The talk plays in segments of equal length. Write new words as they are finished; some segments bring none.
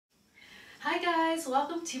Hi guys,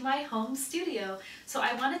 welcome to my home studio. So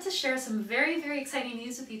I wanted to share some very exciting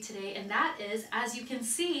news with you today, and that is, as you can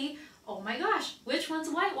see, oh my gosh, which one's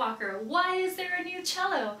White Walker? Why is there a new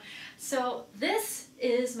cello? So this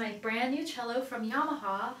is my brand new cello from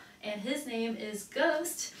Yamaha, and his name is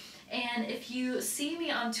Ghost. And if you see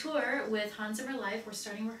me on tour with Hans Zimmer Live, we're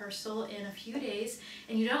starting rehearsal in a few days,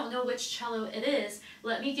 and you don't know which cello it is,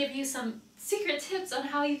 let me give you some secret tips on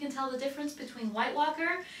how you can tell the difference between White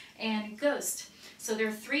Walker and Ghost. So there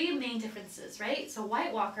are three main differences, right? So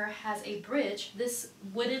White Walker has a bridge, this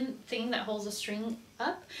wooden thing that holds the strings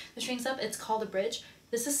up, it's called a bridge.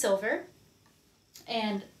 This is silver.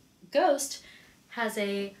 And Ghost has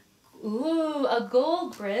a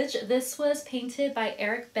gold bridge. This was painted by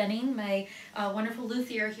Eric Benning, my wonderful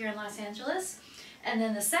luthier here in Los Angeles. And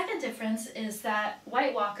then the second difference is that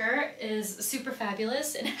White Walker is super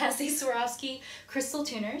fabulous and has these Swarovski crystal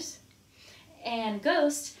tuners. And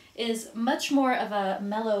Ghost is much more of a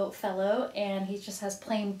mellow fellow, and he just has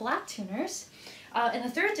plain black tuners. And the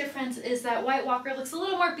third difference is that White Walker looks a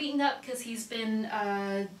little more beaten up because he's been,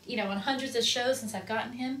 on hundreds of shows since I've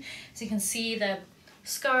gotten him. So you can see the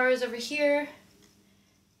scars over here.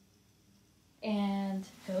 And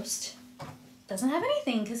Ghost doesn't have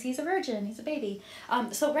anything because he's a virgin, he's a baby.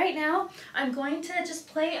 So right now I'm going to just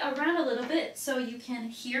play around a little bit so you can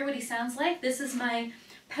hear what he sounds like. This is my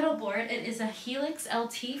pedal board. It is a Helix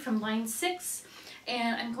LT from line 6,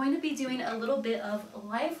 and I'm going to be doing a little bit of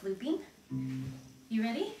live looping. You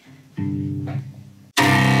ready?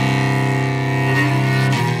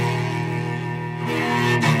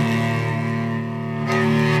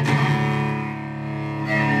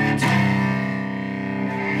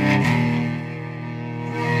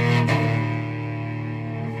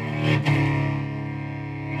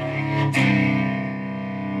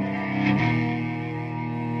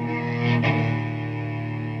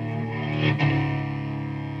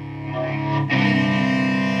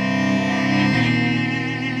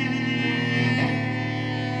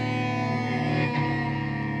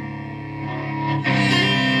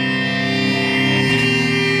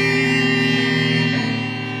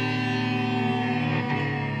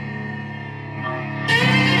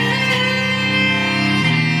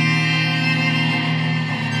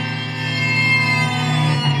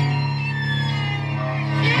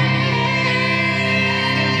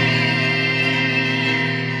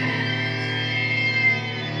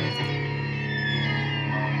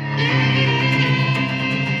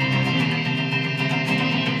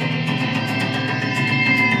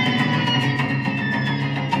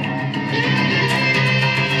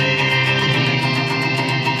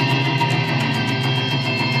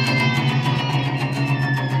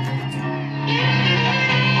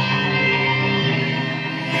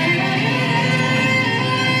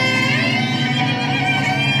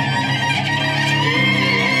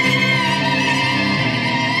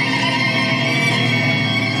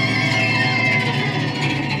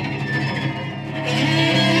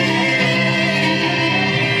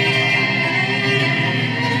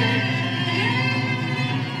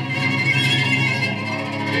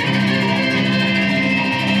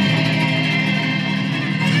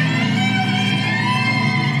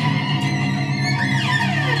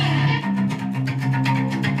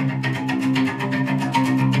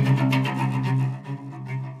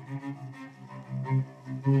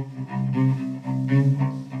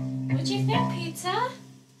 What'd you think, Pizza?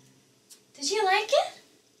 Did you like it?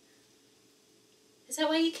 Is that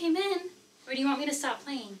why you came in? Or do you want me to stop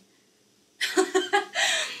playing?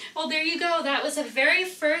 Well, there you go. That was a very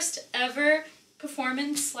first ever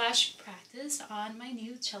performance / practice on my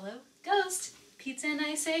new cello, Ghost. Pizza and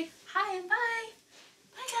I say hi and bye.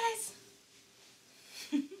 Bye, guys.